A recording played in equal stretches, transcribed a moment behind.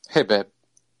Hey, babe.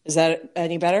 Is that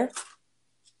any better?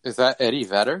 Is that Eddie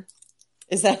Vedder?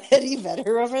 Is that Eddie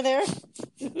Vedder over there?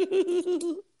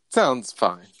 Sounds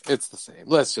fine. It's the same.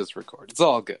 Let's just record. It's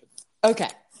all good. Okay.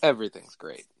 Everything's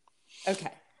great.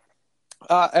 Okay.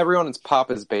 Everyone, it's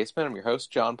Papa's Basement. I'm your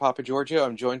host, John Papa Giorgio.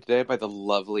 I'm joined today by the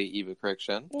lovely Eva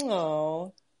Crichton.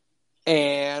 Oh.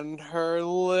 And her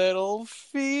little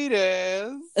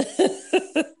fetus.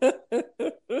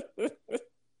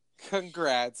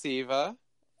 Congrats, Eva.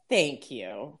 Thank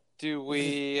you. Do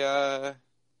we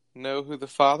know who the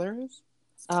father is?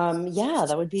 Yeah,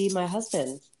 that would be my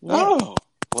husband, Nick. Oh,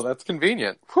 well, that's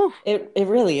convenient. Whew. It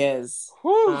really is.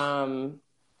 Whew.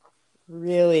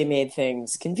 Really made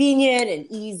things convenient and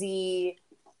easy.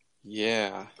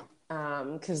 Yeah.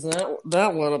 Because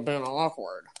that would have been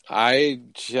awkward. I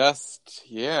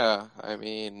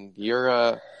mean,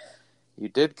 you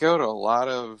did go to a lot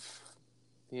of,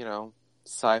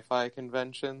 sci-fi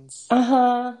conventions.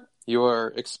 Uh-huh. You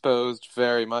were exposed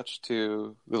very much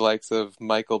to the likes of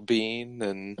Michael Biehn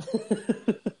and,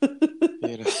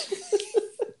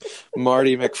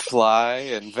 Marty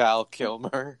McFly and Val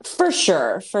Kilmer. For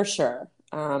sure.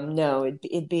 No,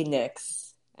 it'd be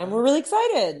Nick's. And we're really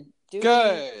excited.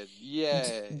 Good.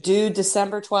 Yay. Due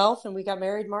December 12th, and we got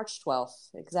married March 12th.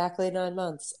 Exactly 9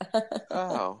 months.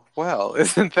 Oh, well,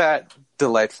 isn't that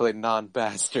delightfully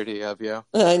non-bastardy of you?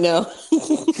 I know.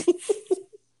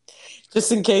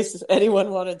 Just in case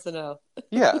anyone wanted to know.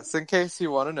 Yes, in case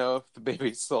you want to know if the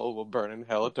baby's soul will burn in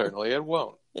hell eternally, it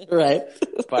won't. Right.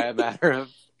 By a matter of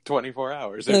 24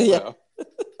 hours or so.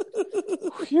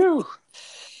 Phew.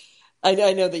 I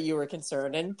know that you were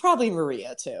concerned, and probably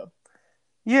Maria, too.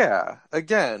 Yeah,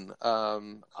 again,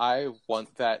 I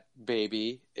want that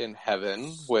baby in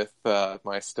heaven with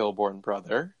my stillborn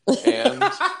brother and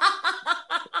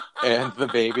and the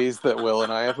babies that Will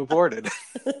and I have aborted.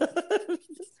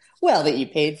 Well, that you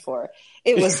paid for.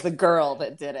 It was the girl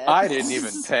that did it. I didn't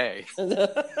even pay.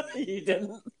 You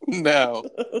didn't? No.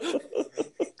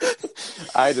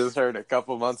 I just heard a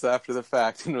couple months after the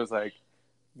fact and was like,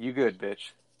 you good,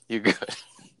 bitch. You good.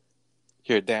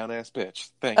 You're a down-ass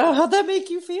bitch. Thank you. Oh, how'd that make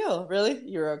you feel? Really?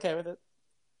 You were okay with it?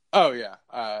 Oh, yeah.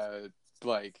 I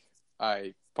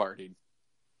partied.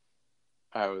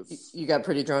 You got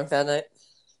pretty drunk that night?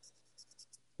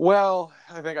 Well,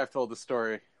 I think I've told the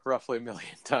story roughly a million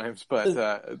times, but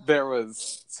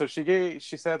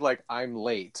she said, like, I'm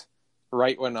late.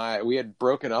 Right when we had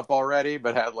broken up already,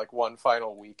 but had, like, one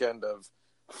final weekend of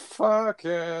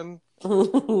fucking...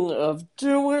 of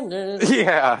doing it.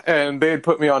 Yeah, and they had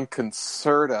put me on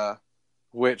Concerta,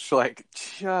 which, like,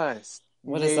 just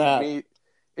what is that?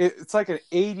 It's like an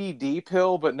ADD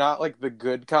pill, but not like the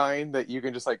good kind that you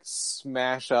can just like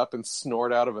smash up and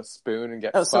snort out of a spoon and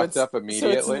get fucked up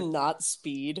immediately. So it's not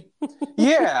speed.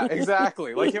 Yeah,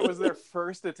 exactly. Like it was their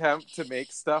first attempt to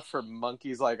make stuff for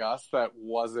monkeys like us that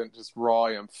wasn't just raw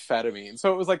amphetamine.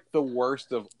 So it was like the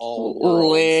worst of all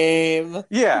worlds. Lame.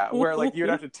 Yeah, where like you'd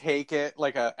have to take it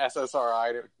like a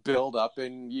SSRI to build up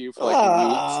in you for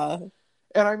like weeks.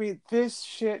 And I mean, this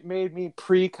shit made me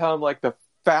pre-cum like the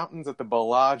fountains at the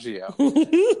Bellagio.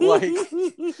 like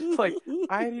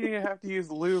I didn't even have to use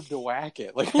lube to whack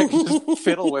it. Like I could just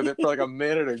fiddle with it for like a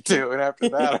minute or two, and after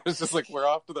that, I was just like, we're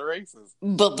off to the races.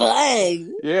 Bye-bye.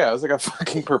 Yeah, it was like a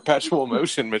fucking perpetual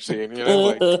motion machine, you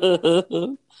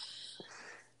know?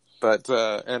 But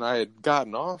and I had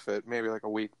gotten off it maybe like a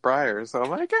week prior, so I'm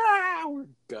like, we're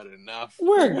good enough.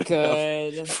 We're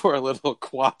good. For a little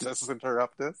quatus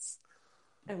interruptus.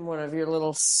 And one of your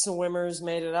little swimmers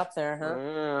made it up there,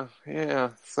 huh? Yeah.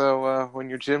 So when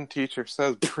your gym teacher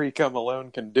says pre-cum alone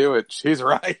can do it, she's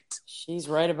right. She's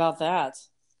right about that.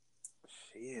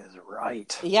 She is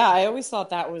right. Yeah, I always thought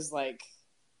that was like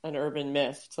an urban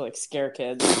myth to like scare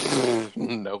kids.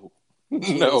 No.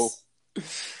 Jeez. No.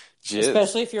 Jizz.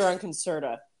 Especially if you're on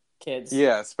Concerta, kids.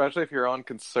 Yeah, especially if you're on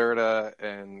Concerta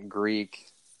and Greek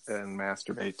and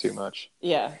masturbate too much.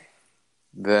 Yeah.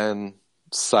 Then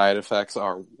side effects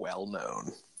are well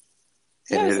known.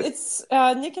 Yeah, it's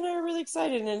Nick and I are really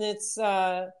excited, and it's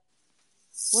one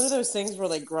of those things where,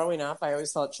 like, growing up, I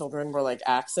always thought children were like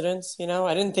accidents. You know,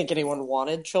 I didn't think anyone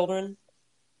wanted children.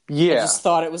 Yeah, I just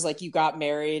thought it was like you got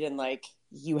married and like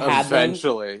you had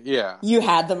eventually. them. Yeah, you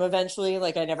had them eventually.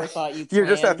 Like I never thought you. You're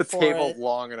just at the table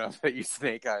long enough that you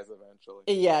snake eyes eventually.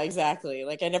 Yeah, exactly.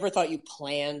 Like I never thought you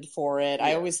planned for it. Yeah.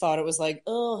 I always thought it was like,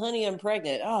 oh, honey, I'm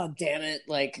pregnant. Oh, damn it!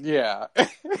 Like, yeah.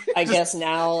 I guess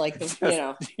now, like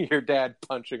your dad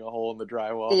punching a hole in the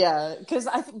drywall. Yeah, because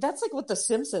that's like what The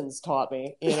Simpsons taught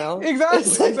me. You know,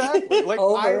 exactly. Like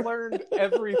I learned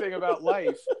everything about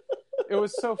life. It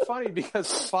was so funny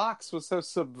because Fox was so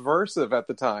subversive at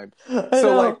the time.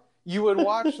 So like you would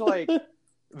watch like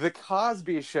the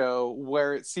Cosby Show,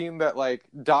 where it seemed that like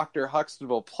Dr.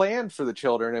 Huxtable planned for the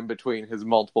children in between his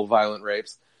multiple violent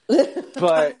rapes,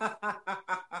 but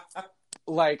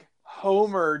like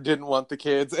Homer didn't want the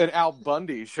kids, and Al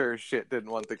Bundy sure as shit didn't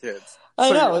want the kids.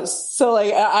 I know. So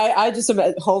like I just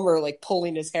imagine Homer like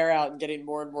pulling his hair out and getting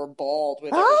more and more bald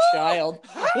with every child.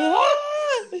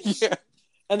 Yeah.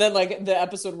 And then like the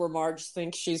episode where Marge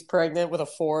thinks she's pregnant with a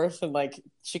fourth, and like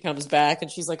she comes back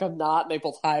and she's like, I'm not, and they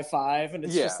both high five, and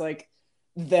it's just like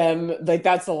them, like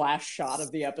that's the last shot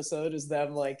of the episode, is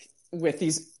them like with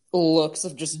these looks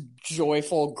of just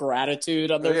joyful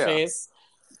gratitude on their face.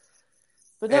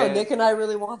 But no, Nick and I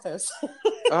really want this.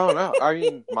 Oh, no. I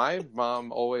mean, my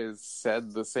mom always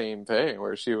said the same thing,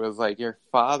 where she was like, your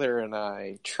father and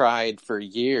I tried for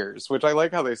years, which I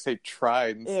like how they say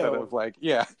tried instead of like,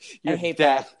 I hate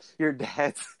that. Your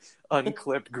dad's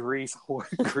unclipped Greek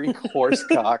horse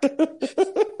cock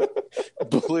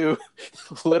blew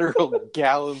literal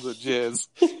gallons of jizz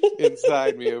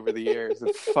inside me over the years.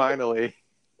 And finally...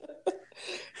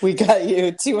 we got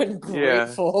you two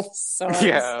ungrateful sons.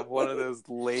 Yeah, one of those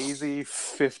lazy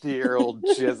 50-year-old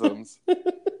jisms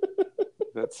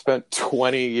that spent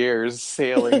 20 years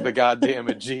sailing the goddamn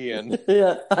Aegean.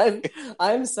 Yeah,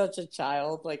 I'm such a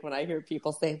child. Like when I hear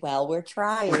people say, "Well, we're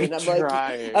trying,"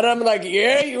 I'm like,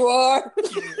 "Yeah, you are."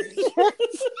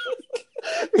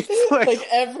 like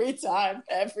every time.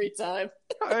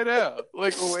 I know,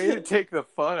 like a way to take the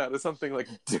fun out of something like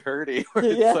dirty, where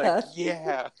it's like,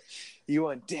 yeah. You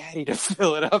want daddy to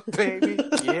fill it up, baby?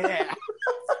 Yeah.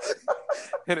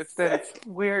 And instead it's,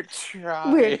 we're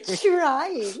trying. We're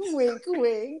trying. Wink,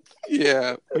 wink.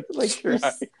 Yeah.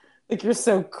 You're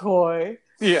so coy.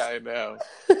 Yeah, I know.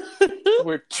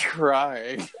 We're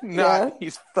trying.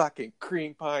 He's fucking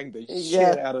cream pieing the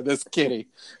shit out of this kitty.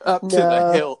 Up to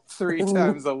the hilt 3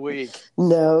 times a week.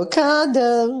 No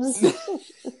condoms.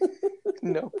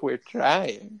 Nope, we're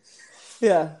trying.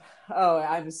 Yeah. Oh,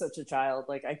 I'm such a child.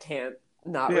 Like, I can't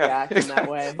not react in that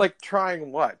way. Like,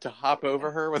 trying what? To hop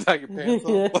over her without your pants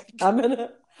on? Like... I'm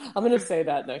gonna say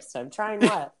that next time. Trying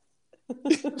what?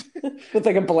 With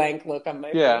like a blank look on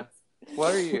my face.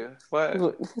 What are you?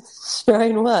 What?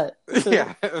 Trying what?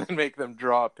 Yeah, and then make them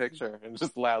draw a picture and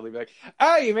just loudly be like,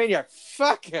 "Oh, you mean you're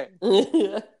fucking?"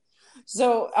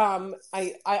 So, I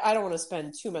don't want to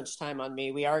spend too much time on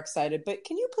me. We are excited, but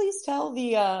can you please tell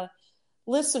the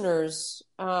listeners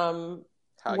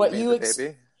what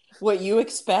you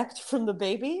expect from the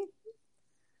baby?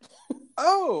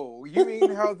 Oh, you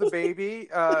mean how the baby,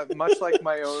 much like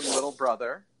my own little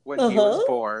brother, when he was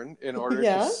born, in order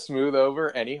to smooth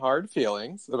over any hard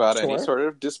feelings about any sort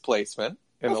of displacement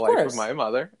in the life of my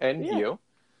mother and you,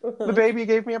 the baby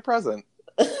gave me a present.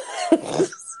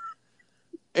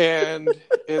 And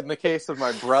in the case of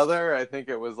my brother, I think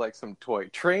it was like some toy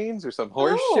trains or some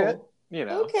horse shit, you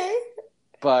know. Okay.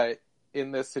 But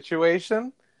in this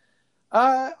situation,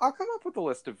 I'll come up with a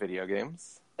list of video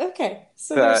games. Okay.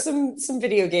 So there's some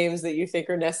video games that you think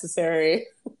are necessary.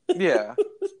 Yeah.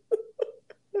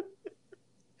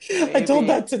 Maybe. I told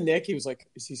that to Nick. He was like,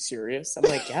 is he serious? I'm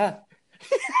like, yeah.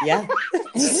 Yeah.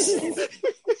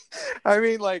 I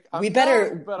mean, like, we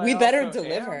better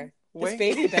deliver. This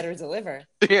baby better deliver.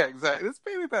 Yeah, exactly. This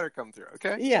baby better come through,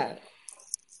 okay? Yeah.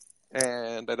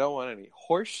 And I don't want any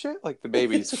horse shit, like the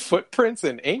baby's footprints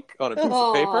in ink on a piece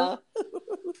of paper.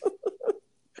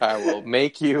 I will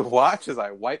make you watch as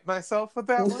I wipe myself with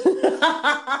that one.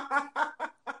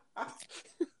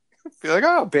 Be like,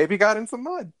 oh, baby got in some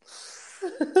mud.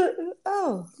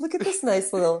 Oh, look at this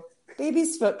nice little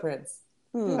baby's footprints.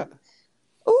 Yeah.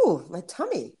 Ooh, my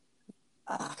tummy.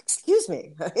 Excuse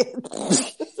me.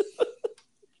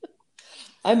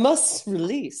 I must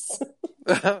release.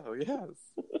 Oh, yes.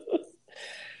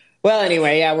 Well,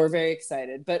 anyway, yeah, we're very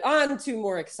excited. But on to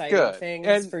more exciting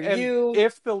things for you.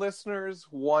 If the listeners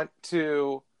want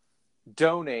to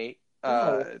donate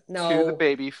to the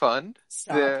baby fund,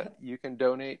 you can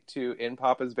donate to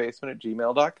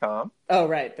inpapasbasement@gmail.com. Oh,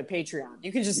 right, the Patreon.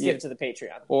 You can just give to the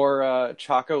Patreon. Or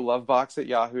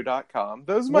chocolovebox@yahoo.com.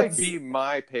 Those might be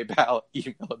my PayPal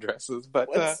email addresses. But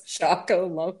what's Choco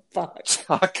Lovebox?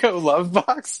 Choco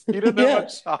Lovebox? You didn't know about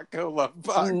Choco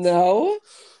Lovebox? No.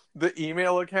 The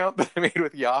email account that I made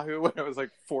with Yahoo when I was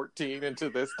like 14, and to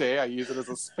this day I use it as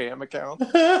a spam account.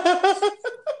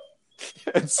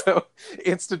 And so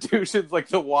institutions like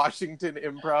the Washington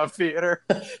Improv Theater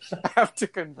have to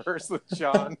converse with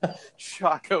John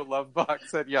Choco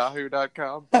Lovebox at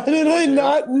yahoo.com. How did I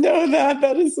not know that?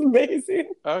 That is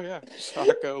amazing. Oh yeah,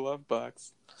 Choco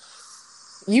Lovebox.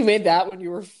 You made that when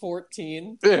you were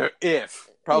 14? If.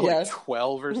 Probably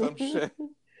 12 or some shit.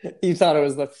 You thought it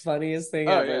was the funniest thing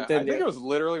ever, yeah. didn't I think you? it was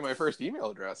literally my first email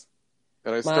address.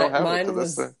 And I still have it to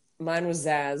this day. Mine was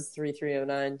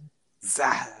Zaz3309.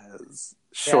 Zaz.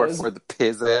 Yeah, Short for the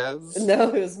pizzazz.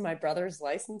 No, it was my brother's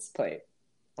license plate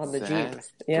on the Jeep.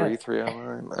 Yeah.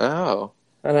 3309. Oh.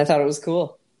 And I thought it was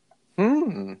cool.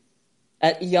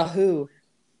 At Yahoo.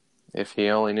 If he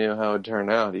only knew how it would turn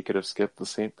out, he could have skipped the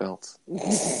seatbelts.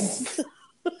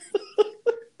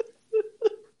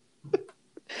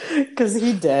 Because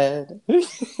he dead.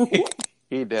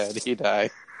 He dead. He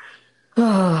died.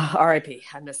 R.I.P.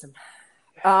 I miss him.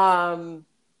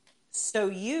 So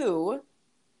you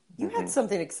had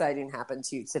something exciting happen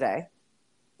to you today.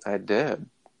 I did.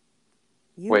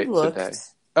 Today.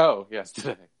 Oh, yes,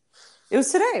 today. It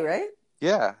was today, right?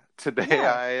 Yeah.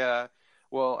 Today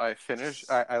I finished,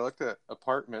 I looked at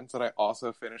apartments and I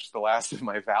also finished the last of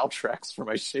my Valtrex for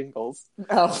my shingles.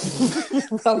 Oh,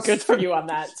 well, good for you on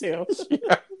that too.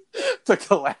 Yeah. Took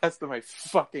the last of my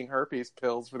fucking herpes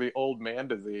pills for the old man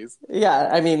disease. Yeah,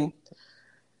 I mean,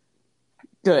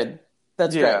 good.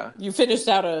 That's great. You finished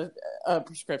out a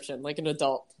prescription like an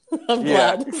adult. I'm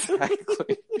glad.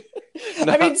 Exactly.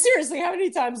 I mean, seriously, how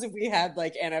many times have we had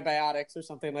like antibiotics or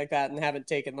something like that and haven't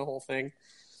taken the whole thing?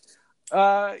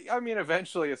 I mean,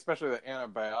 eventually, especially the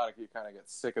antibiotic, you kind of get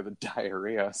sick of the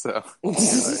diarrhea. So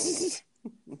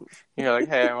you're like,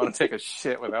 hey, I want to take a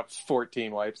shit without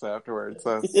 14 wipes afterwards.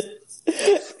 So.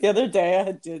 The other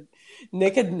day,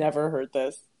 Nick had never heard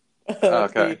this.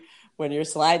 Okay. When you're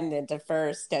sliding into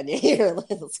first and you hear a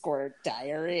little squirt,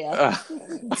 diarrhea. I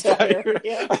thought you were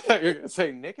going to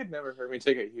say, Nick had never heard me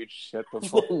take a huge shit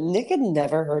before. Nick had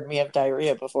never heard me have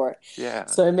diarrhea before. Yeah.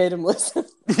 So I made him listen.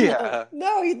 Yeah.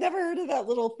 No, he'd never heard of that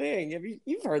little thing.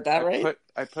 You've heard that, right?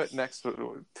 I put next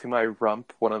to my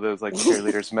rump one of those like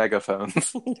cheerleaders'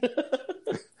 megaphones.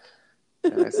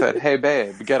 And I said, hey,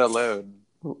 babe, get a load.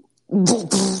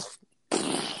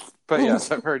 But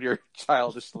yes, I've heard your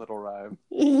childish little rhyme.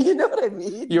 You know what I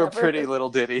mean? Your pretty little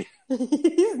ditty.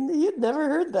 You'd never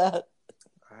heard that.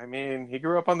 I mean, he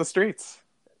grew up on the streets.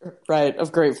 Right,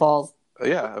 of Great Falls.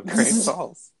 Yeah, of Great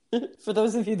Falls. For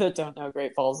those of you that don't know,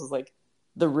 Great Falls is like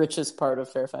the richest part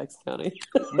of Fairfax County.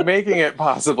 Making it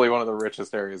possibly one of the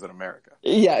richest areas in America.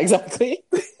 Yeah, exactly.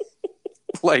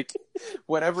 Like,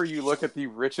 whenever you look at the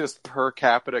richest per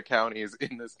capita counties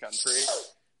in this country,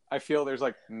 I feel there's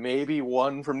like maybe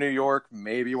one from New York,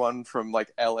 maybe one from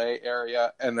like LA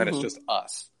area, and then it's just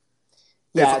us.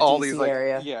 Yeah, it's all DC these like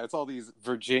area. Yeah, it's all these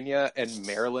Virginia and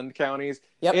Maryland counties.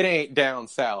 Yep. It ain't down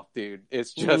south, dude.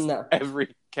 It's just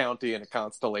every county in a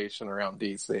constellation around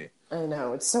DC. I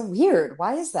know, it's so weird.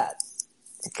 Why is that?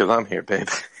 Because I'm here, babe.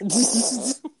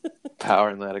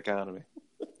 Powering that economy.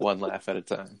 One laugh at a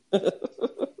time.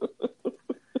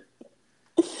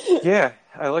 Yeah,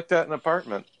 I looked at an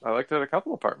apartment. I looked at a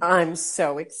couple apartments. I'm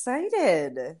so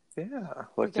excited. Yeah.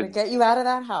 We're going to get you out of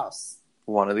that house.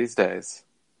 One of these days.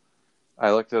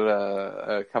 I looked at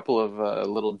a couple of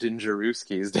little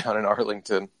Dingerooskis down in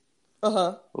Arlington.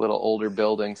 Uh-huh. Little older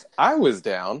buildings. I was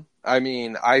down. I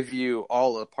mean, I view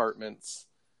all apartments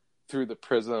through the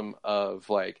prism of,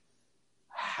 like,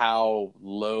 how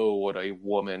low would a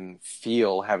woman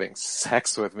feel having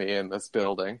sex with me in this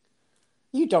building?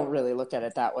 You don't really look at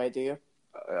it that way, do you?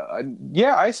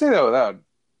 Yeah, I say that without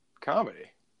comedy.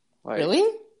 Like, really?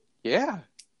 Yeah.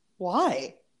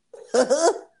 Why?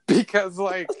 Because,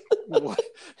 like,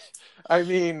 I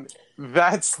mean,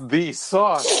 that's the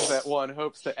sauce that one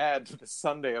hopes to add to the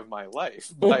Sunday of my life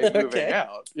by moving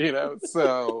out, you know?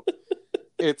 So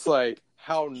it's like,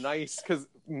 how nice, because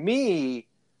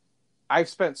I've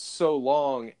spent so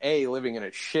long, A, living in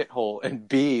a shithole, and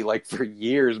B, like, for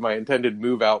years, my intended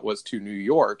move out was to New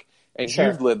York, and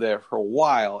you've lived there for a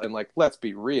while, and, like, let's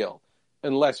be real,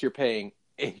 unless you're paying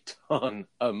a ton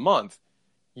a month,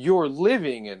 you're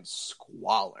living in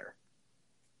squalor.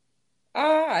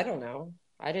 I don't know.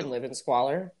 I didn't live in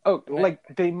squalor. Oh, like,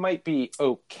 they might be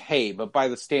okay, but by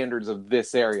the standards of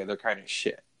this area, they're kind of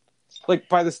shit. Like,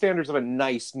 by the standards of a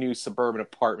nice new suburban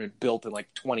apartment built in, like,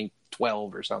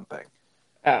 2012 or something.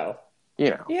 Oh. You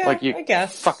know, yeah, like I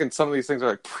guess. Fucking some of these things are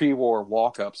like pre-war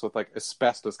walk-ups with like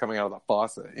asbestos coming out of the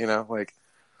faucet, you know, like.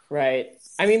 Right.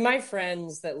 I mean, my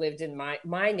friends that lived in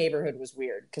my neighborhood was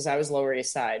weird because I was Lower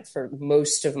East Side for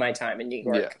most of my time in New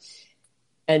York. Yeah.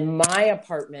 And my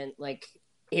apartment, like,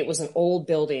 it was an old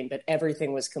building, but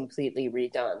everything was completely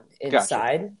redone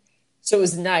inside. Gotcha. So it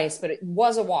was nice, but it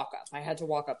was a walk-up. I had to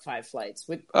walk up 5 flights,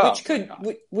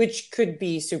 which could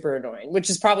be super annoying,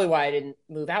 which is probably why I didn't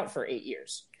move out for 8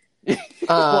 years.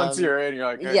 Once you're in, you're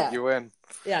like, hey, you win.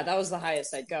 Yeah, that was the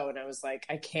highest I'd go. And I was like,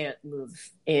 I can't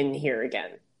move in here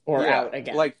again. or out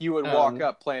again. Like you would walk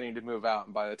up planning to move out,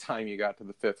 and by the time you got to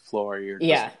the 5th floor,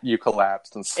 you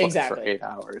collapsed and slept for 8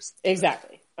 hours.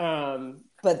 Exactly.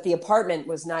 But the apartment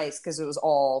was nice because it was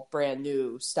all brand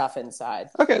new stuff inside.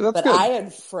 Okay, that's good. But I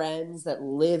had friends that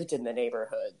lived in the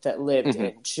neighborhood that lived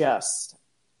in just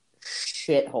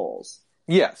shitholes.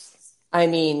 Yes. I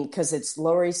mean, because it's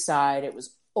Lower East Side. It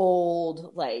was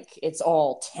old. Like, it's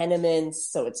all tenements,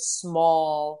 so it's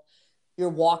small. You're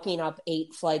walking up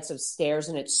 8 flights of stairs,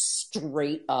 and it's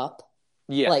straight up.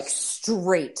 Yes. Like,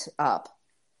 straight up.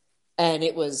 And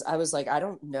I was like, I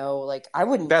don't know. Like, I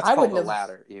wouldn't a have,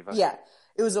 ladder, Eva. Yeah.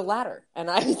 It was a ladder, and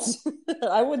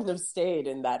I wouldn't have stayed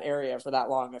in that area for that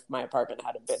long if my apartment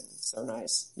hadn't been so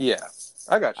nice. Yeah,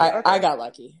 I got you. I got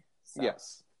lucky. So.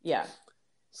 Yes. Yeah.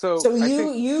 So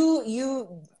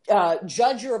you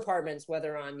judge your apartments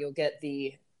whether on you'll get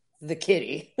the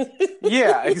kitty.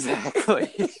 Yeah,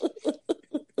 exactly.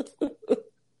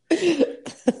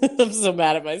 I'm so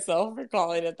mad at myself for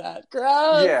calling it that.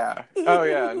 Gross. Yeah. Oh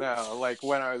yeah. No. Like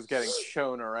when I was getting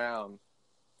shown around,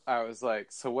 I was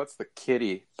like, so what's the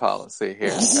kitty policy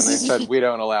here? And they said, we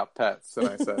don't allow pets. And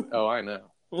I said, oh, I know.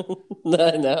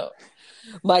 I know.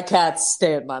 My cats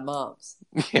stay at my mom's.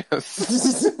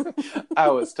 Yes. I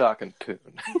was talking poon.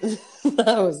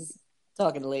 I was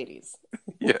talking ladies.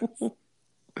 Yes.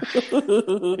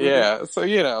 Yeah. So,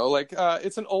 like,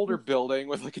 it's an older building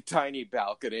with like a tiny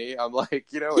balcony. I'm like,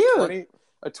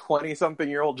 a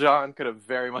 20-something-year-old John could have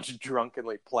very much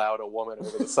drunkenly plowed a woman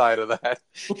over the side of that.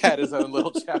 Had his own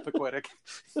little Chappaquiddick.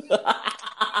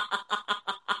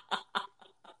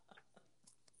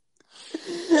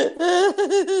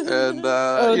 And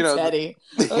Teddy.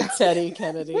 Oh, Teddy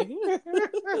Kennedy.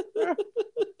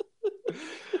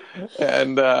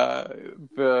 And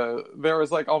there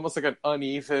was like almost like an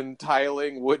uneven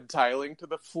wood tiling to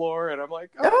the floor, and I'm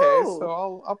like, okay,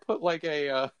 so I'll put like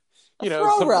a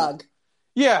throw rug.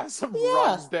 Yeah, some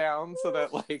rugs down so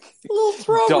that like a little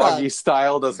throw doggy rug.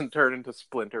 style doesn't turn into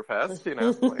Splinterfest,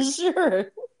 Like,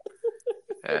 sure.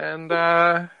 And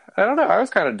I don't know, I was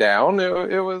kind of down.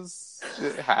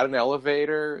 It had an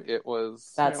elevator. It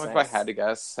was nice. If I had to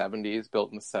guess, 70s,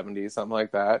 built in the 70s, something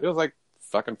like that. It was like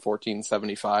fucking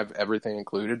 $14.75, everything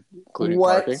including parking.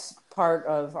 What part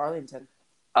of Arlington?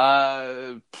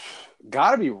 Gotta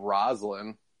be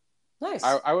Roslyn. Nice.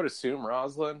 I would assume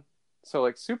Roslyn. So,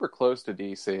 like, super close to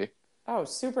DC. Oh,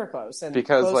 super close. And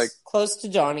because, close to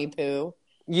Johnny Poo.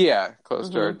 Yeah, close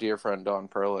to our dear friend Dawn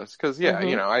Perlis. Because,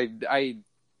 I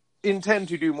intend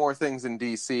to do more things in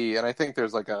DC, and I think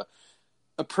there's, like, a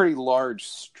pretty large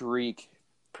streak,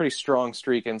 pretty strong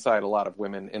streak inside a lot of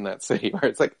women in that city, where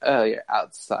it's like, oh, you're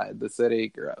outside the city,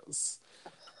 gross.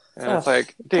 And it's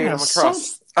like, dude, I'm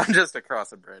just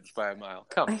across a bridge by a mile.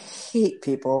 Come on. I hate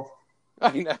people. I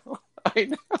know.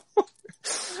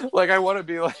 Like, I want to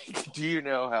be like, do you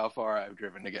know how far I've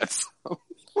driven to get some?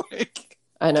 Like,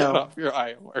 I know. Get off your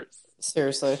high horse.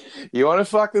 Seriously. You want to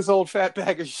fuck this old fat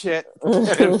bag of shit?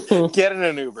 Get in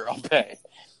an Uber. I'll pay.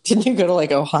 Didn't you go to,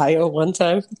 like, Ohio one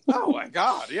time? Oh, my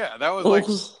God, yeah. That was, like,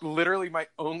 literally my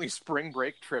only spring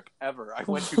break trip ever. I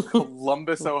went to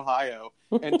Columbus, Ohio,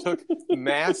 and took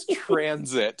mass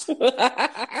transit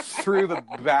through the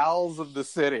bowels of the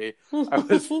city. I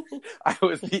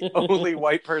was the only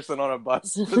white person on a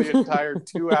bus for the entire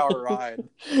 2-hour ride.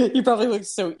 You probably looked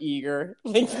so eager.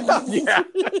 Yeah.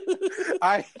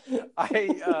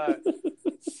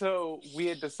 So we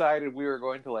had decided we were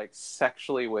going to, like,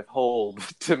 sexually withhold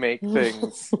to make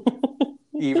things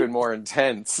even more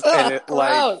intense. And it,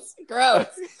 gross.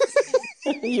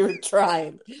 You were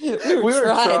trying. We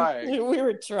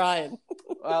were trying.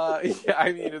 Yeah,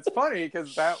 I mean, it's funny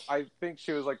because I think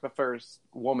she was like the first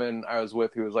woman I was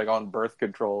with who was like on birth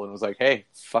control and was like, "Hey,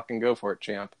 fucking go for it,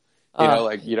 champ."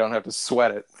 Like, you don't have to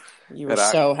sweat it. You were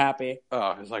so happy.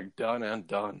 Oh, it was like done and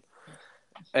done.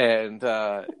 And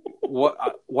what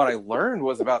I learned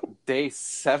was about day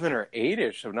 7 or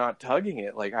 8-ish of not tugging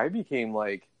it. Like,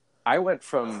 I went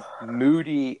from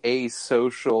moody,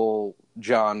 asocial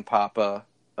John Papa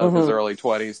of his early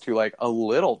 20s to like a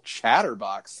little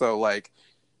chatterbox. So, like,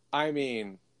 I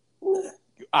mean,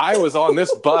 I was on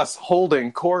this bus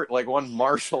holding court like one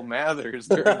Marshall Mathers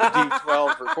during the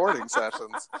D12 recording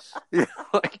sessions.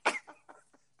 Like,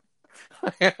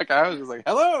 I was just like,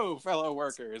 hello, fellow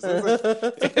workers.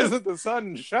 Isn't the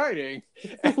sun shining?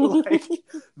 And, like,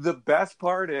 the best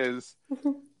part is,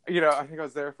 I think I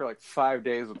was there for like 5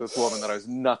 days with this woman that I was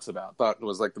nuts about. Thought it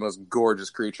was like the most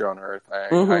gorgeous creature on earth.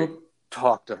 I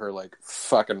talked to her like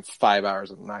fucking 5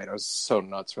 hours a night. I was so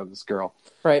nuts for this girl.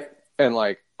 Right. And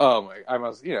like, oh my, I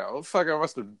must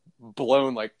have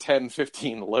blown like 10,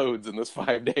 15 loads in this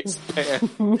 5 day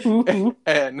span.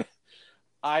 and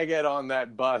I get on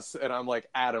that bus and I'm like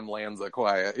Adam Lanza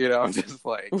quiet, I'm just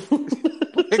like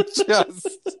just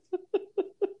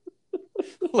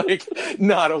like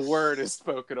not a word is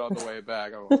spoken on the way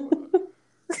back.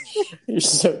 You're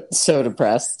so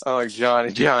depressed. I'm like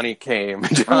Johnny came.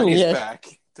 Johnny's back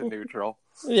to neutral.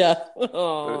 Yeah.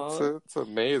 It's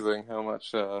amazing how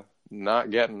much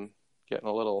not getting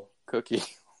a little cookie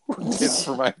is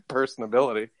for my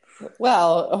personability.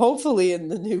 Well, hopefully in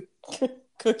the new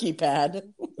cookie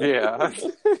pad. Yeah.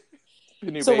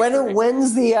 So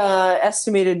when's the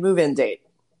estimated move-in date?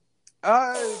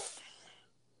 I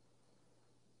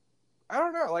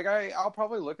don't know. Like I'll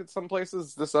probably look at some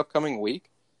places this upcoming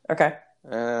week. Okay.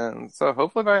 And so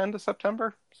hopefully by end of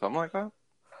September, something like that.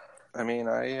 I mean,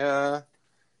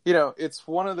 it's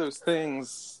one of those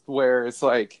things where it's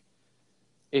like,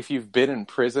 if you've been in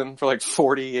prison for like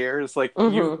 40 years, like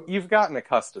you've gotten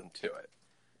accustomed to it.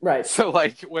 Right. So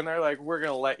like when they're like, we're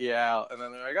going to let you out. And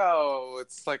then they're like, oh,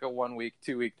 it's like a 1 week,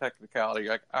 2 week technicality.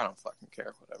 You're like, I don't fucking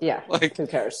care. Whatever. Yeah. Like, who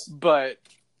cares? But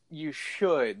you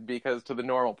should, because to the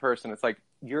normal person, it's like,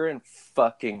 you're in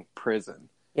fucking prison.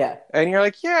 Yeah. And you're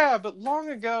like, yeah, but long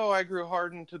ago I grew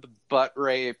hardened to the butt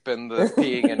rape and the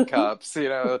peeing in cups,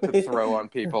 to throw on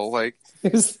people. Like,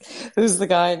 who's the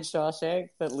guy in Shawshank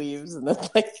that leaves and then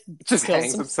like just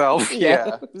hangs himself?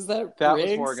 Yeah. Who's that? That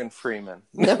Riggs? was Morgan Freeman.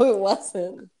 No, it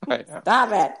wasn't. Stop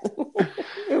it.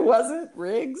 It wasn't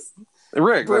Riggs.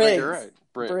 Riggs. I think you're right.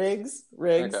 Briggs.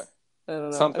 Okay. I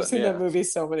don't know. Something, I've seen that movie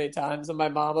so many times, and my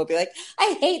mom will be like,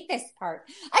 "I hate this part.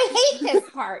 I hate this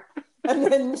part." And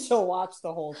then she'll watch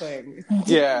the whole thing.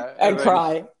 Yeah. And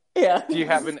cry. Yeah. Do you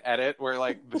have an edit where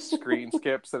like the screen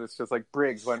skips and it's just like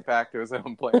Briggs went back to his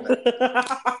own planet?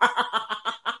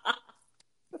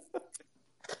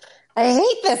 I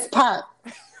hate this part.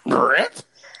 Brit?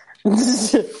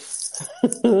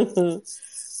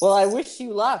 Well, I wish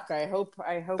you luck. I hope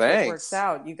Thanks. It works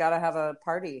out. You got to have a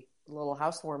party, a little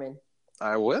housewarming.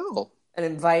 I will. And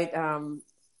invite the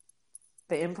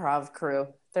improv crew.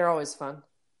 They're always fun.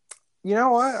 You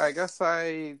know what? I guess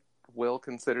I will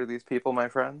consider these people my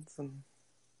friends and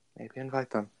maybe invite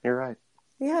them. You're right.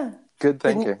 Yeah. Good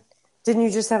thinking. Didn't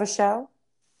you just have a show?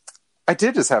 I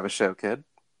did just have a show, kid.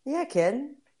 Yeah,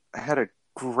 kid. I had a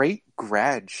great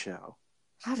grad show.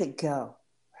 How'd it go?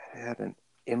 I had an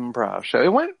improv show.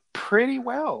 It went pretty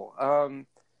well.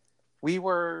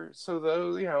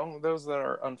 Those that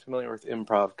are unfamiliar with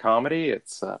improv comedy,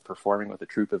 it's performing with a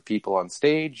troupe of people on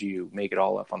stage. You make it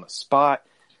all up on the spot.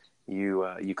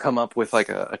 You come up with like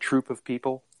a troupe of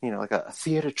people, like a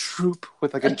theater troupe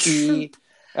with like an E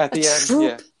at the end. Troupe.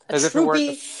 Yeah. As if it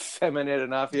weren't feminine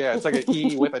enough. Yeah, it's like an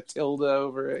E with a tilde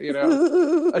over it,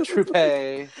 a troupe.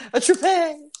 A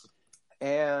troupe.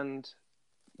 And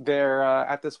they're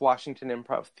at this Washington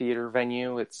Improv Theater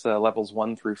venue. It's levels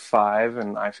 1 through 5,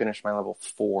 and I finished my level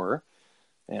 4.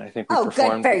 And I think we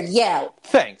performed. Good for you.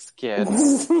 Thanks, kid.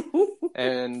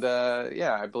 And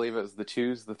I believe it was the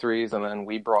 2s, the 3s, and then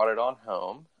we brought it on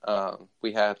home.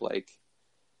 We had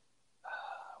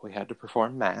to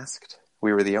perform masked.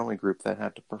 We were the only group that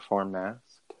had to perform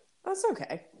masked. That's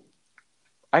okay.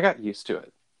 I got used to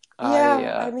it.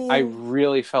 Yeah, I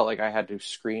really felt like I had to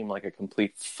scream like a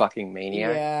complete fucking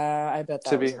maniac. Yeah, I bet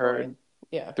that to was be heard. annoying.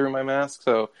 Yeah. Through my mask.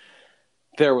 So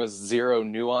there was zero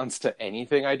nuance to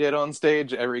anything I did on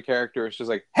stage. Every character was just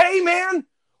like, "Hey, man,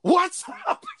 what's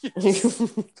up?"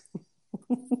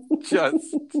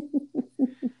 Just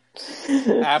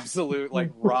absolute, like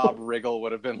Rob Riggle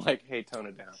would have been like, "Hey, tone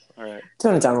it down. All right,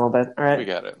 tone it down a little bit. All right, we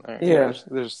got it. All right. Yeah,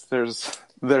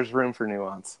 there's room for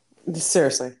nuance.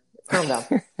 Seriously, calm down.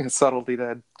 Subtlety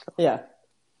dead. Yeah,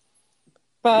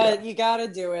 but you got to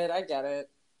do it. I get it.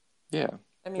 Yeah,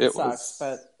 I mean, it sucks,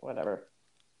 but whatever.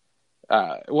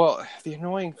 Well, the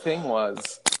annoying thing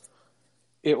was,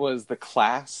 it was the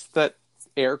class that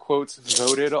air quotes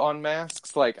voted on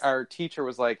masks. Like, our teacher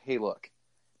was like, "Hey, look,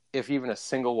 if even a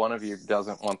single one of you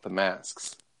doesn't want the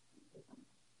masks,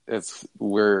 if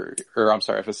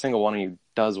a single one of you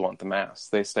does want the masks,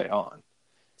 they stay on."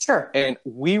 Sure. And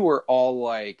we were all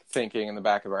like thinking in the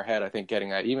back of our head, I think,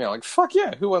 getting that email, like, "Fuck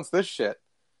yeah, who wants this shit?"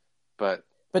 But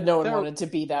no one wanted to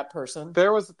be that person.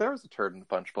 There was a turd in the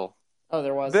punch bowl. Oh,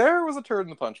 there was? There was a turd in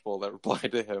the punch bowl that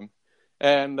replied to him.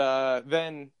 And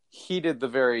then he did the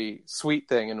very sweet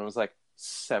thing and was like,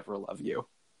 several of you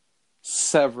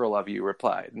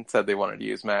replied and said they wanted to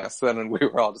use masks. And then we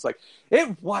were all just like,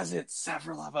 it wasn't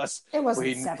several of us. It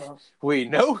wasn't several. We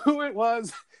know who it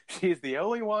was. She's the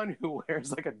only one who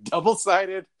wears like a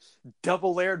double-sided,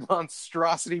 double-layered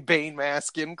monstrosity Bane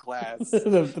mask in class.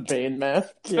 The Bane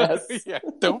mask, yes. Yeah,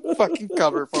 don't fucking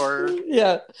cover for her.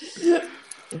 Yeah.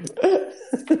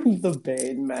 The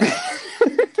Bane mask.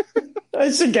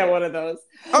 I should get one of those.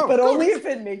 Oh, but only if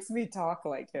it makes me talk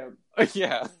like him.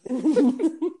 Yeah.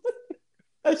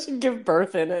 I should give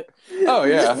birth in it. Oh,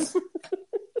 yeah.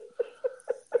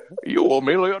 You were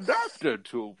merely adapted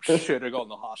to shitting on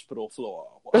the hospital floor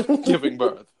while giving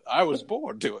birth. I was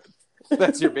born to it.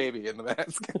 That's your baby in the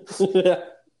mask. Yeah.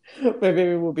 My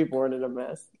baby will be born in a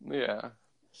mask. Yeah.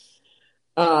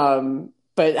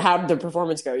 But how did the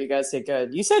performance go? You guys did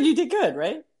good. You said you did good,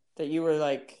 right? That you were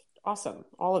like awesome,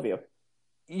 all of you.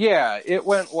 Yeah, it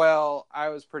went well. I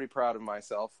was pretty proud of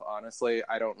myself, honestly.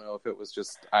 I don't know if it was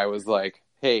just I was like,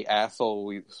 "Hey, asshole,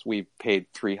 we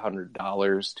paid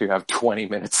 $300 to have 20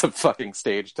 minutes of fucking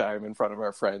stage time in front of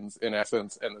our friends, in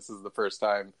essence, and this is the first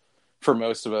time for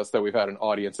most of us that we've had an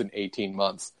audience in 18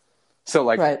 months." So,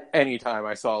 like, anytime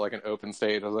I saw, like, an open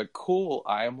stage, I was like, cool,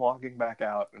 I am walking back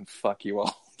out, and fuck you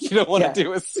all. You don't want to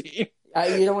do a scene.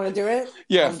 You don't want to do it?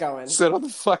 Yeah. I'm going. Sit on the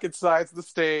fucking sides of the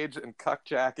stage and cuck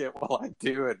jacket while I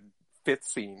do a fit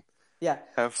scene. Yeah.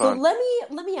 Have fun. So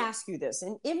let me ask you this.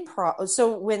 In improv,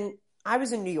 so when I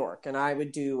was in New York and I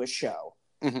would do a show,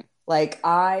 mm-hmm. like,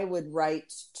 I would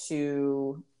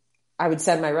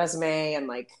send my resume and,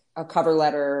 like, a cover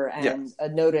letter and a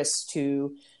notice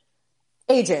to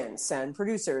agents and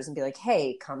producers and be like,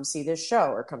 hey, come see this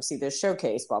show or come see this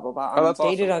showcase, blah, blah, blah. Oh, that's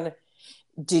awesome.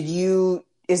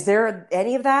 Is there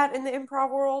any of that in the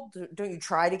improv world? Don't you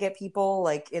try to get people,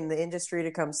 like, in the industry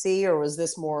to come see, or was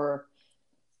this more,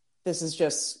 this is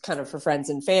just kind of for friends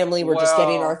and family? We're just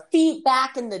getting our feet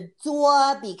back in the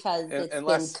door because it's been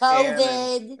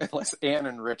COVID. Unless Anne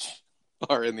and Rich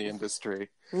are in the industry,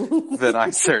 then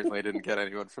I certainly didn't get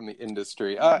anyone from the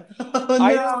industry.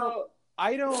 No.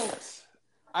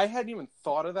 I hadn't even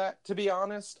thought of that, to be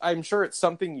honest. I'm sure it's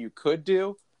something you could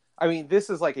do. I mean, this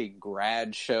is like a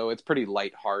grad show. It's pretty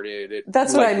lighthearted.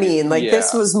 That's what I mean. Like,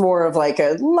 this was more of like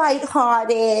a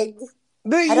lighthearted.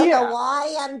 I don't know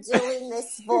why I'm doing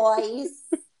this voice.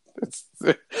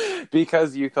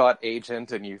 Because you thought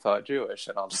agent and you thought Jewish,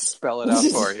 and I'll just spell it out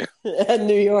for you. And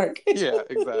New York. Yeah,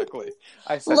 exactly.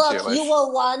 I said Look, Jewish. You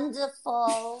were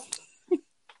wonderful.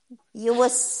 You were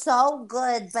so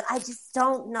good, but I just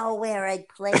don't know where I'd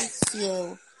place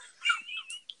you.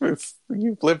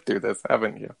 You've lived through this,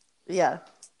 haven't you? Yeah.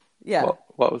 Yeah.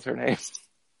 What was her name?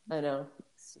 I know.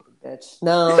 Stupid bitch.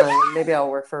 No, maybe I'll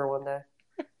work for her one day.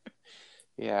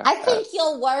 Yeah. I think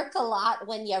you'll work a lot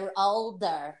when you're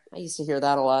older. I used to hear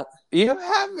that a lot. You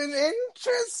have an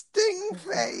interesting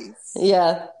face.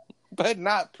 Yeah. But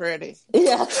not pretty.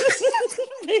 Yeah.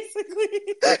 Basically.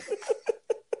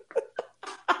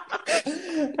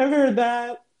 I've heard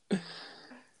that.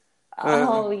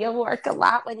 Oh, you'll work a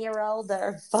lot when you're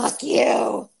older. Fuck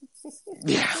you.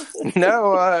 Yeah.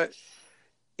 No,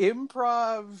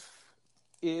 improv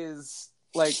is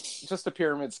like just a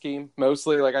pyramid scheme,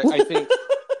 mostly. Like, I think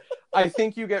I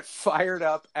think you get fired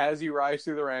up as you rise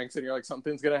through the ranks and you're like,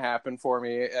 something's going to happen for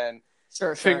me. And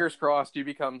fingers crossed, you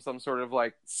become some sort of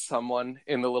like someone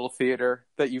in the little theater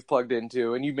that you've plugged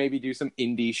into, and you maybe do some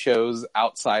indie shows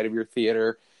outside of your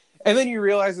theater. And then you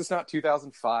realize it's not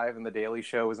 2005 and The Daily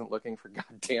Show isn't looking for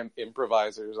goddamn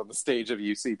improvisers on the stage of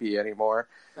UCB anymore.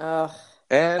 And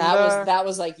that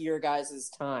was like your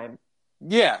guys' time.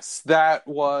 Yes, that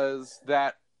was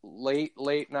that late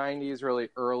 90s, really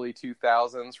early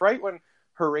 2000s, right when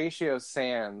Horatio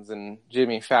Sands and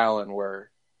Jimmy Fallon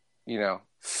were,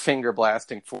 finger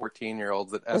blasting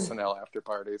 14-year-olds at SNL after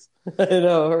parties. I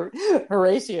know.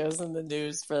 Horatio's in the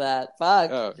news for that. Fuck.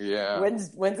 Oh, yeah.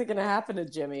 When's it going to happen to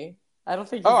Jimmy? I don't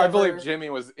think I believe Jimmy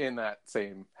was in that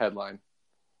same headline.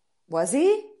 Was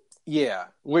he? Yeah,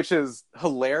 which is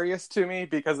hilarious to me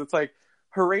because it's like,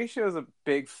 Horatio's a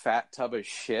big fat tub of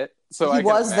shit. So he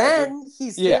was then.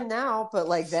 He's thin now, but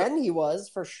then he was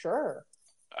for sure.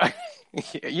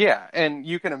 Yeah, and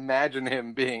you can imagine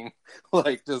him being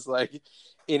like just like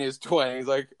in his 20s,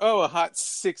 like, oh, a hot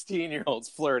 16-year-old's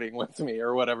flirting with me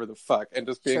or whatever the fuck, and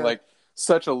just being like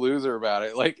such a loser about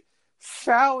it. Like,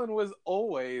 Fallon was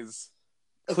always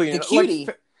clean. The cutie.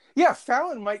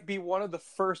 Fallon might be one of the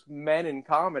first men in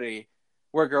comedy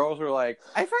where girls were like,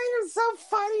 I find him so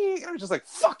funny. And I was just like,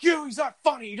 fuck you, he's not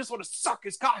funny. You just want to suck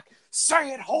his cock.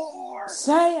 Say it, whore.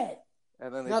 Say it.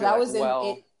 And then that was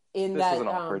in this that. This was an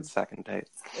awkward second date.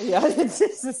 Yeah,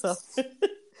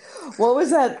 what was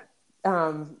that?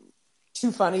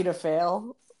 Too Funny to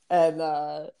Fail,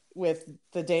 and with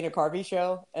the Dana Carvey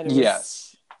show, and it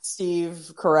was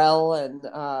Steve Carell and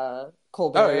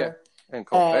Colbert. Oh yeah, and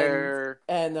Colbert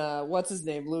and what's his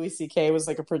name? Louis C.K. was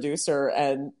like a producer,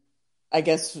 and I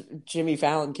guess Jimmy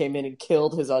Fallon came in and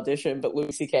killed his audition, but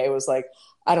Louis C.K. was like,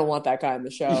 I don't want that guy on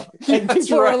the show. And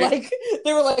people were like,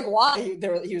 they were like, why?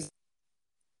 He was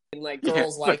like,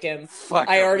 girls like him.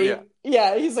 I already,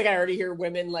 he's like, I already hear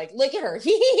women like, look at her.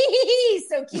 He's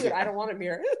so cute. I don't want him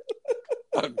here.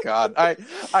 Oh God,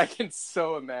 I can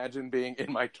so imagine being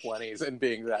in my 20s and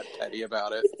being that petty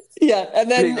about it. Yeah,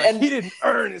 and then like, he didn't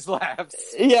earn his laughs.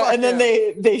 Yeah, Fuck and then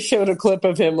they showed a clip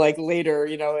of him like later,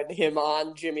 you know, and him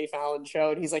on Jimmy Fallon's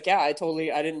show, and he's like, "Yeah, I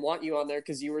didn't want you on there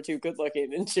because you were too good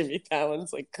looking." And Jimmy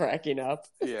Fallon's like cracking up.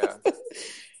 Yeah,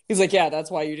 he's like, "Yeah,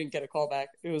 that's why you didn't get a call back.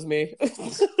 It was me."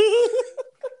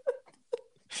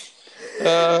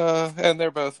 And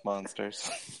they're both monsters.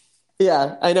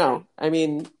 Yeah, I know. I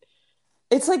mean.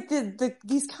 It's like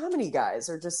these comedy guys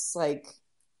are just like,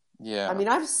 yeah. I mean,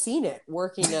 I've seen it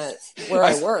working at where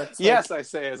I worked. Yes, I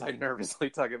say as I nervously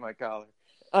tug at my collar.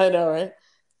 I know, right?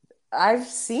 I've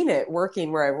seen it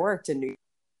working where I worked in New York.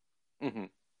 Mm-hmm.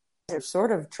 They're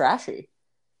sort of trashy.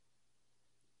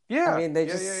 Yeah, I mean,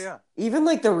 they even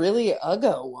like the really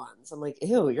uggo ones. I'm like,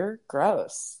 ew, you're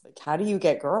gross. Like, how do you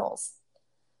get girls?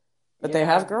 But they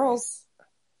have girls.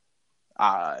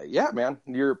 Yeah, man,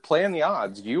 you're playing the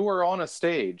odds. You were on a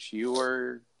stage. You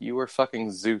were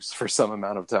fucking Zeus for some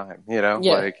amount of time, you know?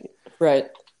 Yeah, like, right.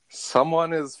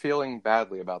 Someone is feeling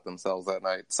badly about themselves that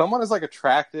night. Someone is like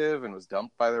attractive and was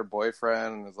dumped by their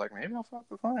boyfriend and is like, maybe I'll fuck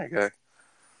the funny guy.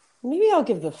 Maybe I'll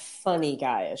give the funny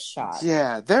guy a shot.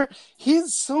 Yeah,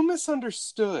 he's so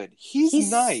misunderstood. He's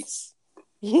nice.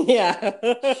 Yeah.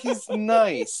 He's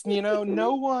nice. You know,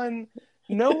 no one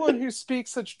who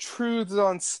speaks such truths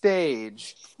on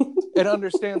stage and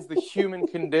understands the human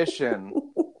condition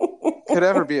could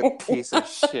ever be a piece of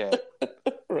shit.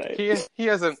 Right. He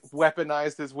hasn't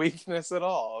weaponized his weakness at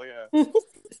all. Yeah.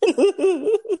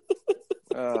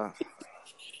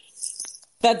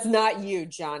 That's not you,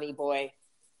 Johnny boy.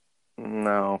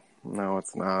 No,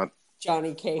 it's not.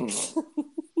 Johnny Cakes.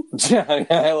 Johnny,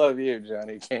 I love you,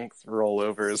 Johnny Cakes.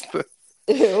 Rollovers.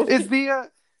 Ew.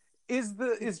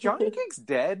 Is Johnny Cakes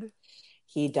dead?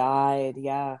 He died,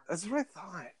 yeah. That's what I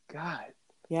thought. God.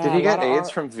 Yeah, did he get AIDS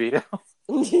from Vito?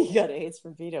 He got AIDS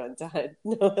from Vito and died.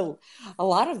 No, a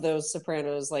lot of those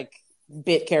Sopranos, like,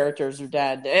 bit characters are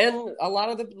dead. And a lot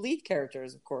of the lead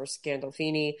characters, of course,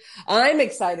 Gandolfini. I'm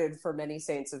excited for Many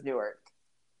Saints of Newark.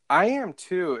 I am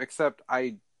too, except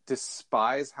I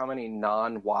despise how many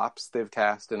non-WAPs they've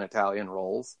cast in Italian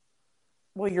roles.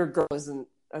 Well, your girl isn't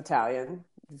Italian.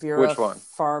 Vera Which one?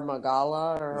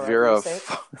 Farmagala or Vera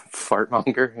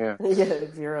Fartmonger, yeah. Yeah,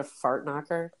 Vera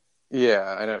Fartknocker.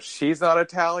 Yeah, I know. She's not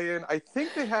Italian. I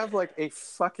think they have like a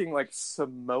fucking like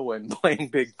Samoan playing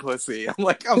Big Pussy. I'm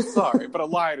like, I'm sorry, but a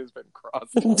line has been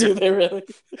crossed. Do they really?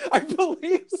 I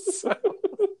believe so.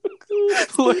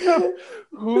 Look up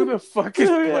who the fuck is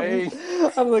playing.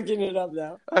 I'm looking it up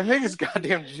now. I think it's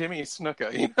goddamn Jimmy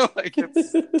Snuka. You know, like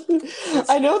it's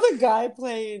I know the guy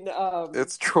playing.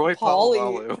 It's Troy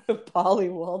Polamalu. Polly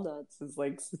Walnuts is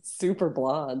like super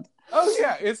blonde. Oh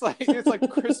yeah, it's like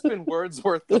Crispin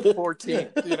Wordsworth the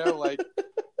 14th. You know, like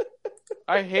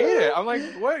I hate it. I'm like,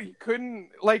 what? You couldn't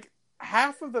like.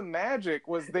 Half of the magic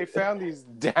was they found these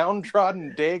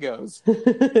downtrodden Dagos.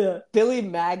 Billy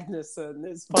Magnuson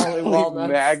is Polly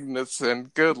Walnuts.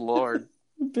 Magnuson, good lord.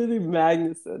 Billy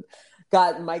Magnuson.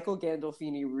 God, Michael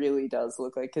Gandolfini really does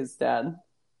look like his dad.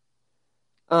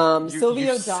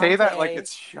 Silvio Dante. Say that like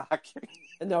it's shocking.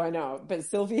 No, I know. But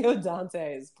Silvio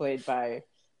Dante is played by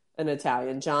an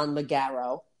Italian, John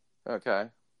Magaro. Okay.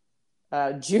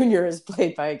 Junior is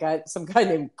played by some guy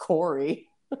named Corey.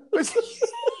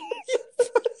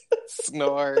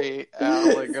 Snorri,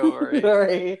 allegory.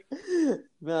 Sorry.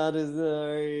 That is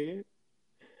sorry.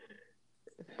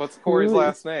 What's Corey's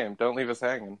last name? Don't leave us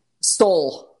hanging.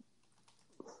 Stoll.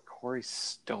 Corey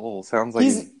Stoll. Sounds like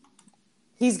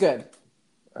he's good.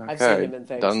 Okay. I've seen him in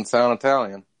things. Doesn't sound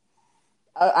Italian.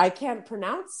 I can't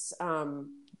pronounce the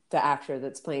actor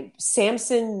that's playing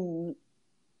Samson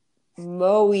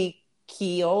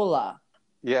Moicchiola.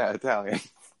 Yeah, Italian.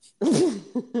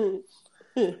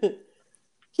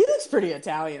 He looks pretty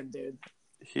Italian, dude.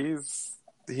 He's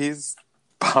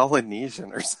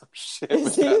Polynesian or some shit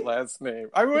with that last name.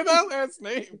 I mean, with that last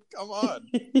name, come on.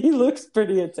 He looks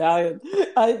pretty Italian.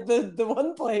 The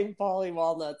one playing Polly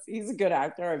Walnuts, he's a good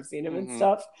actor. I've seen him and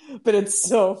stuff, but it's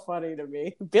so funny to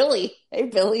me. Billy. Hey,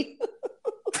 Billy.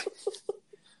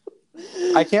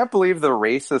 I can't believe the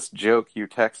racist joke you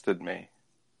texted me.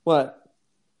 What?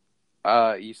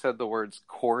 You said the words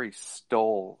Corey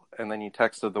Stoll, and then you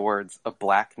texted the words a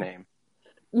black name.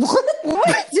 What? No,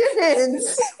 I didn't.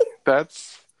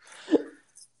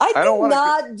 I did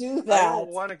not do that. I don't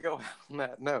want to go on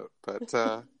that note, but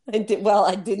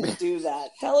I didn't do that.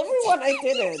 Tell everyone I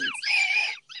didn't.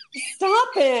 Stop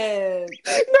it.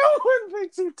 No one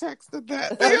thinks you texted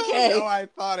that. They all Okay. know I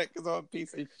thought it because I'm a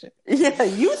piece of shit.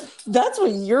 Yeah, that's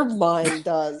what your mind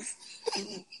does.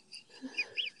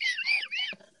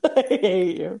 I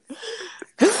hate you.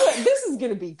 This is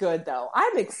going to be good, though.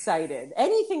 I'm excited.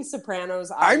 Anything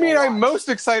Sopranos, I'm watch. most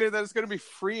excited that it's going to be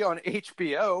free on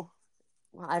HBO.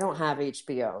 Well, I don't have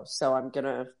HBO, so I'm going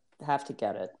to have to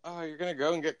get it. Oh, you're going to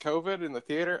go and get COVID in the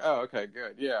theater? Oh, okay,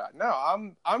 good. Yeah.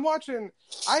 No, I'm watching.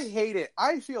 I hate it.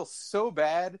 I feel so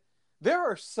bad. There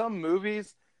are some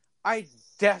movies I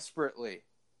desperately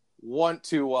want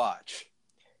to watch.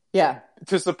 Yeah.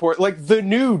 To support, like, the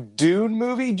new Dune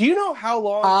movie. Do you know how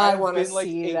long I've been, like,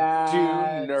 a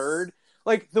Dune nerd?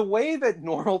 Like, the way that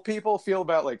normal people feel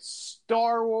about, like,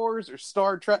 Star Wars or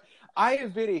Star Trek, I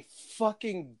have been a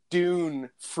fucking Dune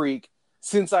freak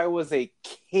since I was a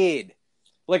kid.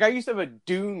 Like, I used to have a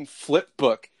Dune flip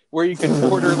book where you could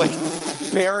order, like,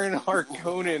 Baron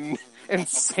Harkonnen and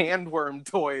sandworm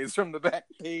toys from the back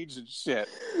page and shit.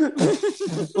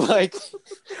 Like,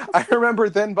 I remember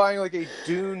then buying, like, a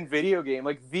Dune video game,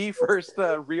 like, the first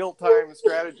real-time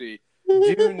strategy,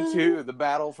 Dune 2, The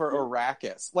Battle for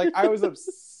Arrakis. Like, I was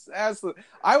obsessed with...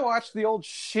 I watched the old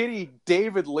shitty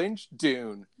David Lynch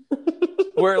Dune,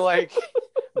 where, like,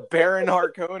 Baron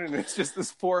Harkonnen is just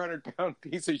this 400-pound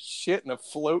piece of shit in a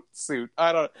float suit.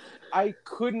 I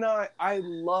could not... I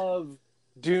love...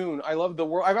 Dune. I love the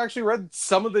world. I've actually read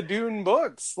some of the Dune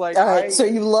books. Like, all right, so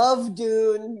you love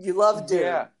Dune. You love Dune,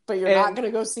 yeah, but you're not going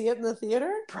to go see it in the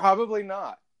theater? Probably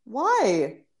not.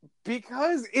 Why?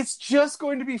 Because it's just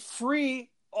going to be free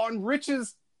on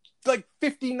Rich's, like,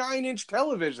 59-inch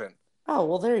television. Oh,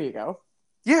 well, there you go.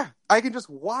 Yeah, I can just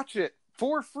watch it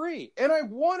for free. And I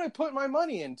want to put my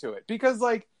money into it. Because,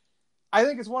 like, I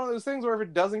think it's one of those things where if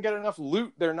it doesn't get enough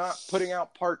loot, they're not putting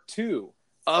out part 2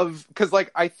 of... Because, like,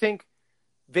 I think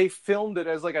they filmed it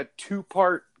as, like, a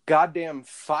 2-part goddamn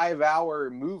 5-hour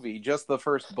movie, just the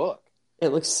first book.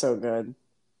 It looks so good.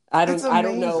 I don't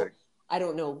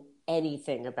know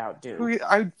anything about Dune.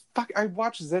 I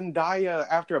watched Zendaya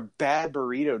after a bad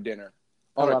burrito dinner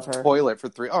on a toilet for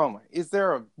 3. Oh my! Is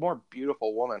there a more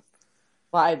beautiful woman?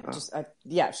 Well,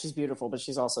 yeah, she's beautiful, but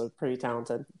she's also pretty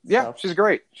talented. Yeah, so. She's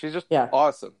great. She's just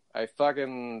awesome.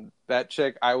 That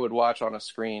chick I would watch on a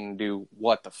screen do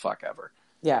what the fuck ever.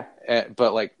 Yeah.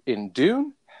 But, like, in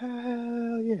Dune,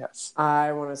 hell yes.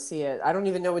 I want to see it. I don't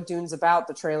even know what Dune's about.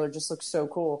 The trailer just looks so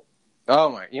cool. Oh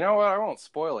my! You know what? I won't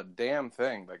spoil a damn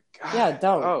thing. But God, yeah,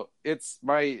 don't. Oh, it's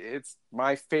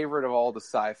my favorite of all the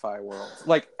sci-fi worlds.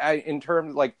 Like, in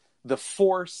terms, like, the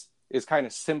Force is kind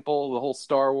of simple. The whole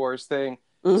Star Wars thing.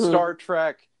 Mm-hmm.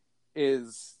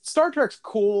 Star Trek's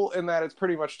cool in that it's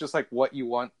pretty much just like what you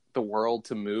want the world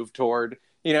to move toward.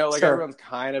 You know, like, everyone's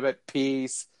kind of at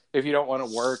peace. If you don't want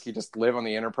to work, you just live on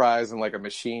the Enterprise and, like, a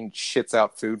machine shits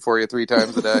out food for you 3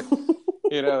 times a day.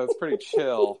 You know, it's pretty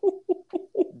chill.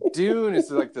 Dune is,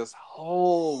 like, this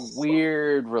whole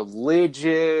weird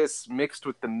religious mixed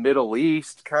with the Middle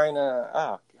East kind of...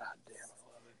 Oh, goddamn,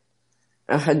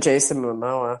 I love it. Jason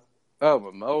Momoa. Oh,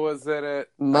 Momoa's in it.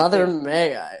 Mother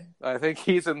may I. I think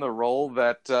he's in the role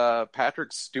that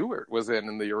Patrick Stewart was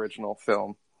in the original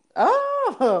film.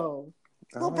 Oh!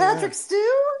 Little Patrick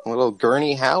Stewart? Little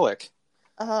Gurney Halleck,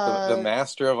 the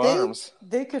master of arms.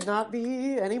 They could not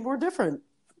be any more different.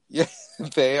 Yeah,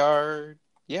 they are.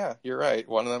 Yeah, you're right.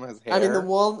 One of them has hair. I mean, the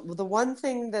one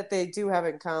thing that they do have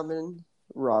in common: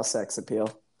 raw sex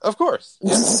appeal. Of course.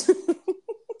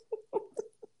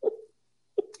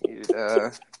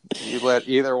 Yeah. You let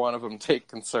either one of them take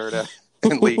Concerta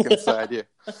and leak inside you.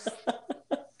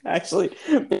 Actually,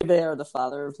 they are the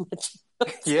father of my child.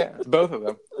 Yeah, both of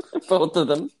them. Both of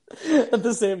them at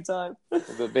the same time.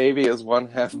 The baby is one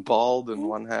half bald and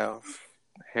one half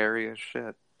hairy as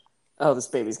shit. Oh, this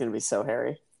baby's going to be so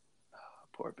hairy. Oh,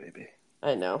 poor baby.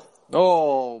 I know.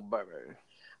 Oh, baby.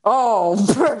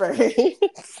 Oh, baby.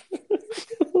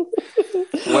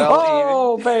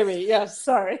 Well, baby. Yes,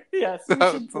 sorry. Yes.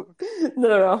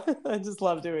 No. I just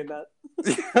love doing that.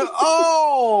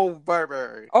 Oh,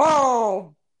 baby.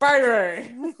 Oh,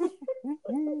 baby.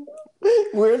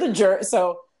 We're the jerk.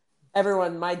 So,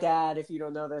 everyone, my dad, if you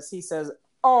don't know this, he says,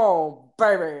 "Oh,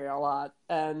 baby," a lot.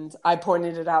 And I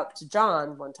pointed it out to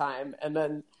John one time, and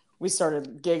then we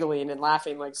started giggling and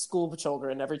laughing like school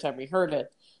children every time we heard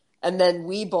it. And then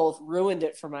we both ruined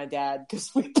it for my dad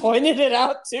because we pointed it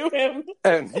out to him.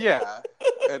 And yeah,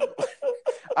 and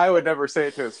I would never say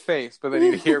it to his face, but then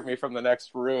he'd hear me from the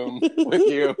next room with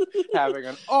you having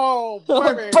an "oh,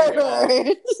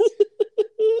 baby."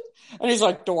 And he's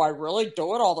like, do I really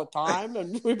do it all the time?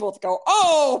 And we both go,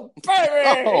 oh,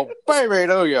 baby! Oh, baby,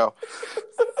 do you?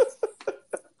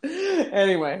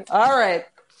 Anyway, all right.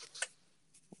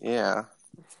 Yeah.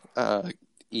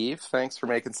 Eve, thanks for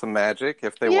making some magic.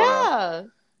 If they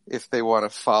want to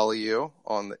follow you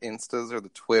on the Instas or the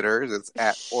Twitters, it's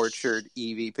at Orchard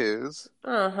Evie Poos.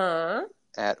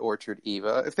 At Orchard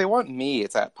Eva. If they want me,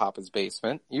 it's at Papa's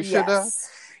Basement. You should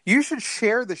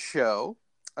share the show.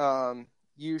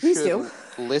 You should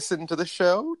listen to the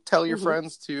show. Tell your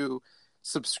friends to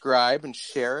subscribe and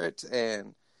share it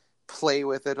and play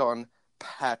with it on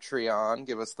Patreon.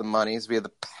 Give us the monies via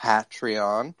the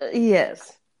Patreon.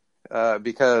 Yes.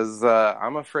 Because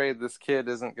I'm afraid this kid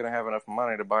isn't going to have enough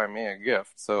money to buy me a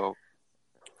gift. So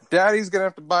Daddy's going to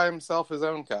have to buy himself his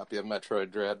own copy of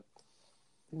Metroid Dread.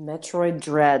 Metroid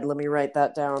Dread. Let me write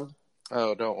that down.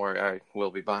 Oh, don't worry. I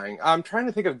will be buying. I'm trying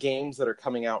to think of games that are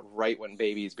coming out right when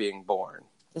baby's being born.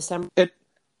 December.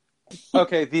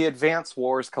 Okay, the Advance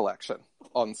Wars Collection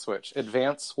on Switch.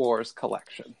 Advance Wars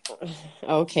Collection.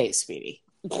 Okay, sweetie.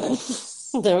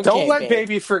 Okay, don't let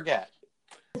baby forget.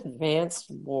 Advanced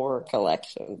War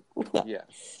Collection.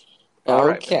 Yes.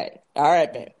 Okay. All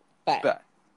right, babe. Bye. Bye.